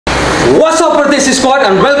What's up, Pardesi Squad,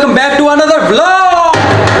 and welcome back to another vlog.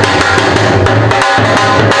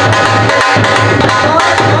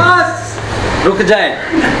 रुक जाएं,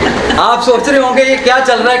 आप सोच रहे होंगे ये क्या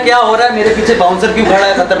चल रहा है, क्या हो रहा है, मेरे पीछे बाउंसर क्यों खड़ा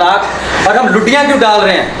है खतरनाक, और हम लुटियां क्यों डाल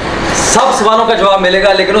रहे हैं। सब सवालों का जवाब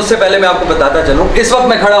मिलेगा, लेकिन उससे पहले मैं आपको बताता चलूं, इस वक्त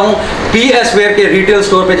मैं खड़ा हूं PS वेयर के रिटेल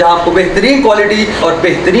स्टोर पे, जहां आपको बेहतरीन क्वालिटी और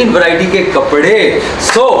बेहतरीन वैरायटी के कपड़े।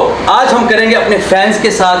 आज हम करेंगे अपने फैंस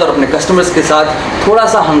के साथ और अपने कस्टमर्स के साथ थोड़ा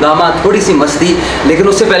सा हंगामा, थोड़ी सी मस्ती, लेकिन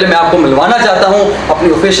उससे पहले मैं आपको मिलवाना चाहता हूं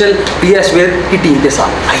अपनी ऑफिशियल PS वेयर की टीम के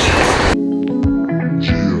साथ। आइए।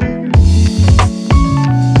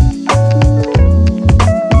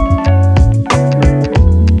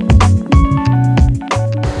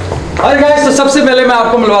 अरे गाइस, तो सबसे पहले मैं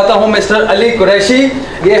आपको मिलवाता हूं मिस्टर अली कुरैशी।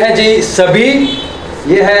 ये है जी सभी,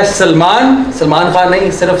 ये है सलमान खान नहीं,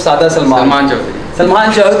 सिर्फ सादा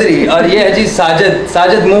सलमान चौधरी, और ये है जी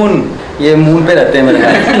साजिद मून, ये मून पे रहते हैं मेरे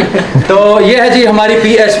ख्याल। तो ये है जी हमारी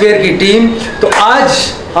PS वेयर की टीम। तो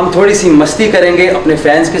आज हम थोड़ी सी मस्ती करेंगे अपने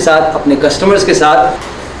फैंस के साथ, अपने कस्टमर्स के साथ।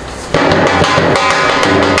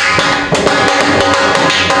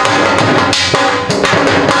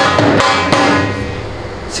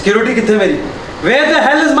 सिक्योरिटी कितने मेरी? Where the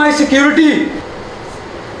hell is my security?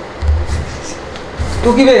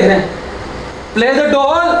 तू की देख रहे हैं? Play the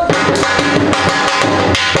doll.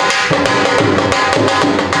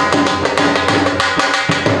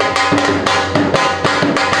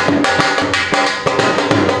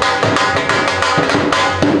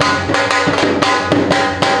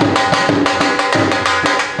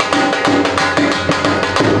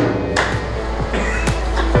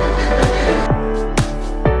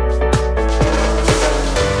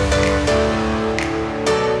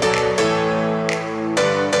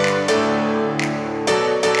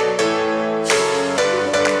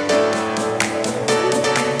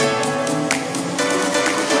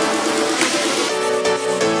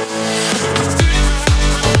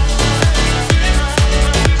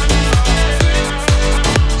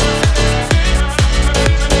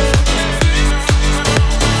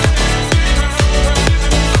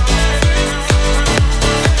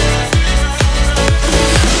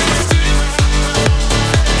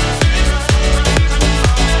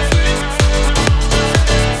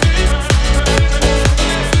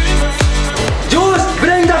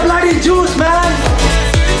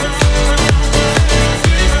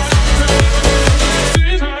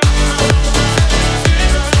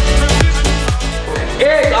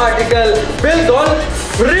 आर्टिकल बिल्कुल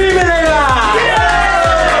फ्री मिलेगा।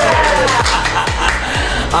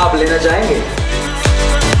 आप लेना चाहेंगे?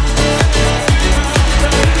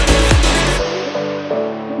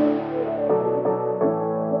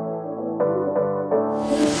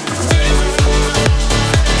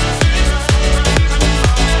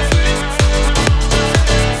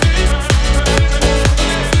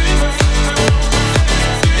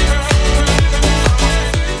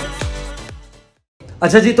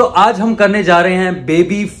 अच्छा जी, तो आज हम करने जा रहे हैं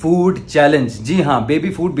बेबी फूड चैलेंज। जी हाँ, बेबी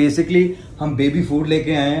फूड, बेसिकली हम बेबी फूड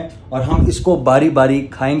लेके आए हैं और हम इसको बारी बारी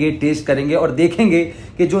खाएंगे, टेस्ट करेंगे और देखेंगे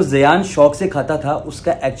कि जो ज़यान शौक से खाता था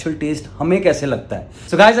उसका एक्चुअल टेस्ट हमें कैसे लगता है।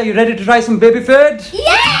 So guys, are you ready to try some baby food?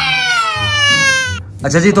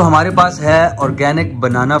 अच्छा जी, तो हमारे पास है ऑर्गेनिक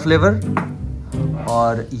बनाना फ्लेवर,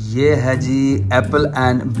 और ये है जी एप्पल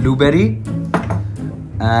एंड ब्लूबेरी,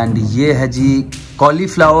 एंड ये है जी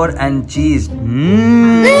cauliflower and cheese.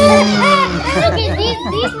 Okay,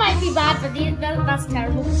 these might be bad, but that's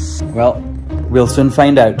terrible. Well, we'll soon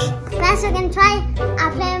find out. First, we can try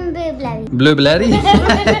apple and blueberry. Blueberry?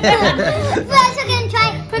 First, we can try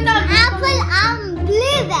apple and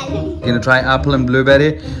blueberry. You're gonna try apple and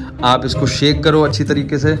blueberry. आप इसको shake करो अच्छी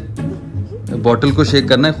तरीके से। Bottle को shake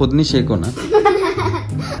करना है, खुद नहीं शेक होना।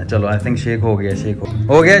 चलो, I think शेक हो गया,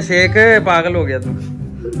 हो गया शेक, पागल हो गया तू।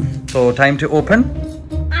 So time to open.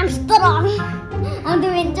 I'm strong. I'm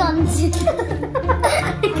Dwayne Johnson.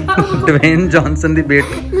 Dwayne Johnson the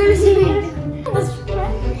बेटा।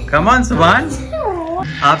 Come on, Subhan.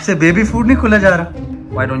 आपसे बेबी फूड नहीं खुला जा रहा।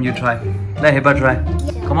 Why don't you try? ले Hiba try.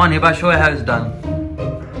 Come on, Hiba, show how it's done.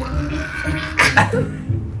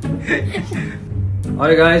 और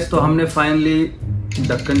guys, तो हमने फाइनली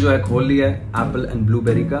ढक्कन जो है खोल लिया है एप्पल एंड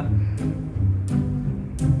ब्लूबेरी का।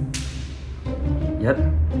 यार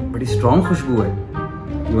बड़ी स्ट्रॉन्ग खुशबू है।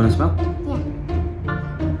 You wanna smell? Yeah.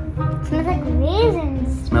 Smells like raisins.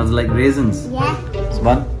 Smells like raisins. Yeah.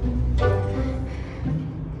 Subhan?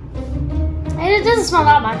 It doesn't smell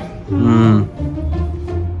that bad.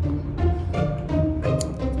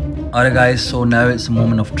 Alright guys, so now it's a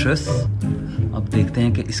moment of truth. अब देखते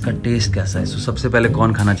हैं कि इसका टेस्ट कैसा है। So सबसे पहले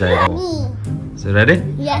कौन खाना चाहेगा? So ready?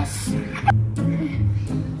 Yes.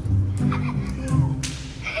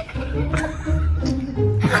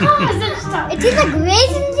 tastes like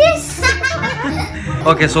raisin juice.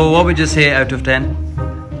 Okay, so what would you say out of 10?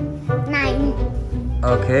 9.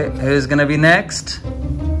 Okay, who's gonna be next?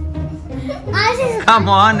 Come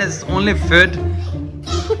on, it's only food.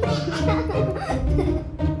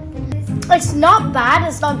 It's not bad,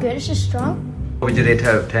 it's not good, it's just strong. What would you rate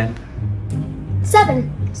out of 10? 7.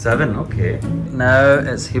 7, okay. Now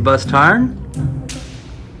it's Hiba's turn.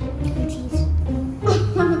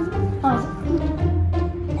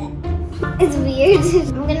 It's weird.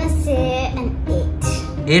 I'm gonna say an 8.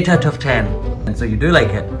 8 out of 10. And so you do like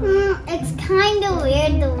it? It's kind of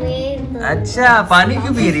weird the way the... अच्छा, पानी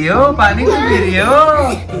क्यों P रही हो? पानी क्यों P रही हो?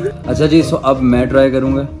 अच्छा जी, so अब मैं ट्राई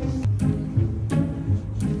करूँगा.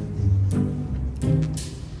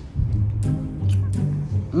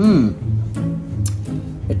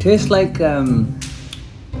 It tastes like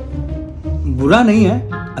बुरा नहीं है,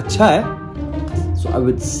 अच्छा है. So I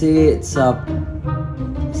would say it's a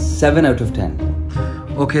 7 out of 10.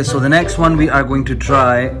 Okay, so the next one we are going to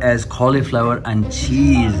try is cauliflower and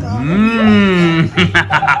cheese.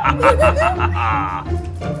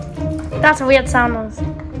 That's a weird sound.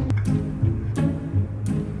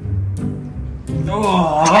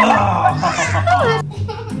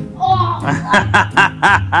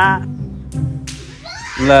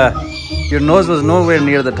 Your nose was nowhere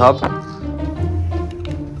near the top.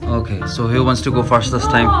 Okay, so who wants to go first this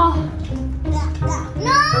time?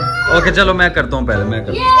 Okay, चलो मैं करता हूँ पहले, मैं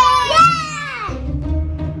करता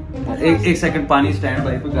हूँ. एक second पानी स्टैंड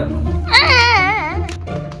बाई पे कर लूँ.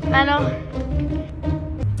 I know.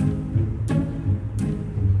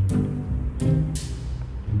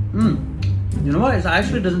 You know what? It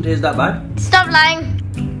actually doesn't taste that bad. Stop lying.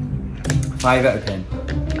 5 out of 10.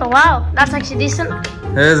 Oh wow, that's actually decent.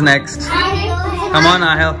 Who's next? Come on,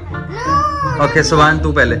 Ahel. Okay, Suvan,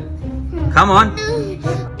 तू पहले. Come on.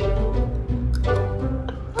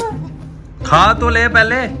 खा तो ले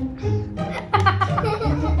पहले.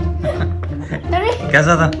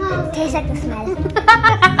 कैसा था? Tastes like the smell.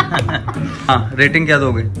 हाँ, rating क्या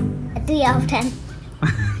दोगे? 3 out of 10.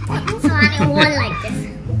 So I won't like this.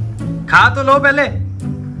 खा तो लो पहले.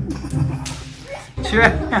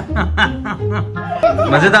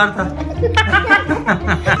 मजेदार था.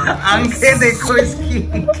 आंखें देखो इसकी.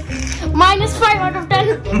 -5 out of 10.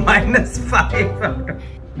 -5 out of 10.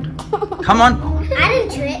 Come on. I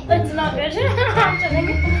didn't chew it. It's not good. I'm telling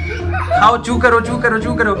you. खाओ, चू करो, चू करो,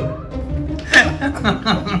 चू करो.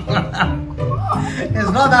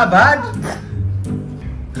 It's not that bad.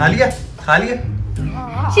 खा लिया, खा लिया.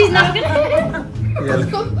 She's not good.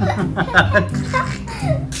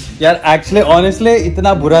 यार एक्चुअली ऑनेस्टली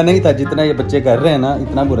इतना बुरा नहीं था जितना ये बच्चे कर रहे हैं ना,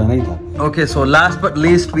 इतना बुरा नहीं था. Okay, so last but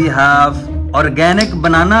least we have organic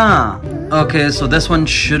banana. Okay, so this one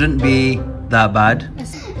shouldn't be that bad.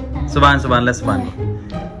 Suban, let's Suban.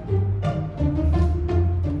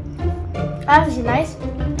 That's actually nice.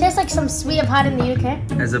 Tastes like some sweet I've had in the UK.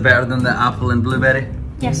 Is it better than the apple and blueberry?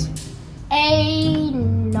 Yes. A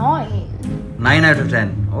 9. 9 out of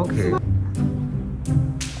 10. Okay.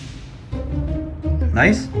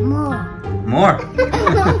 Nice? More.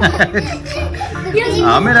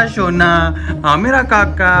 हाँ मेरा सोना, हाँ मेरा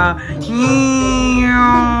काका.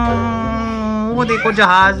 वो देखो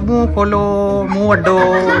जहाज, मुंह खोलो, मुंह अड्डो,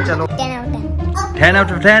 चलो. 10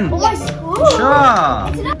 out of 10. Sure.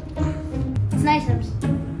 It's nice.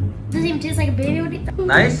 Doesn't even taste like a baby would eat that.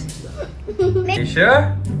 Nice. You sure?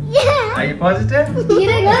 Yeah. Are you positive?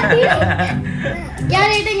 क्या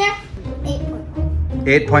रेटिंग है?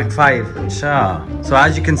 8.5. अच्छा. So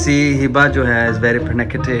as you can see, Hiba जो है is very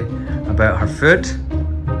pernickety about her food.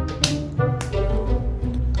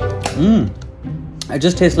 It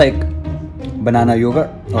just tastes like banana yogurt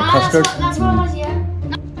or custard. That's what was here.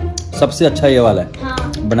 सबसे अच्छा ये वाला है.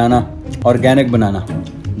 Banana, organic banana.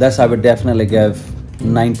 That's I would definitely give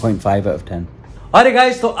 9.5 out of 10. Alright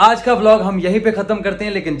guys, तो आज का व्लॉग हम यहीं पे खत्म करते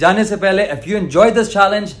हैं, लेकिन जाने से पहले if you enjoy this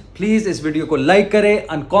challenge please इस वीडियो को लाइक करें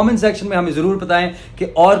एंड कमेंट सेक्शन में हमें जरूर बताएं कि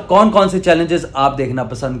और कौन कौन से चैलेंजेस आप देखना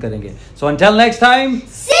पसंद करेंगे. So until next time,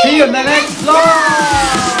 C you in the next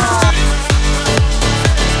vlog.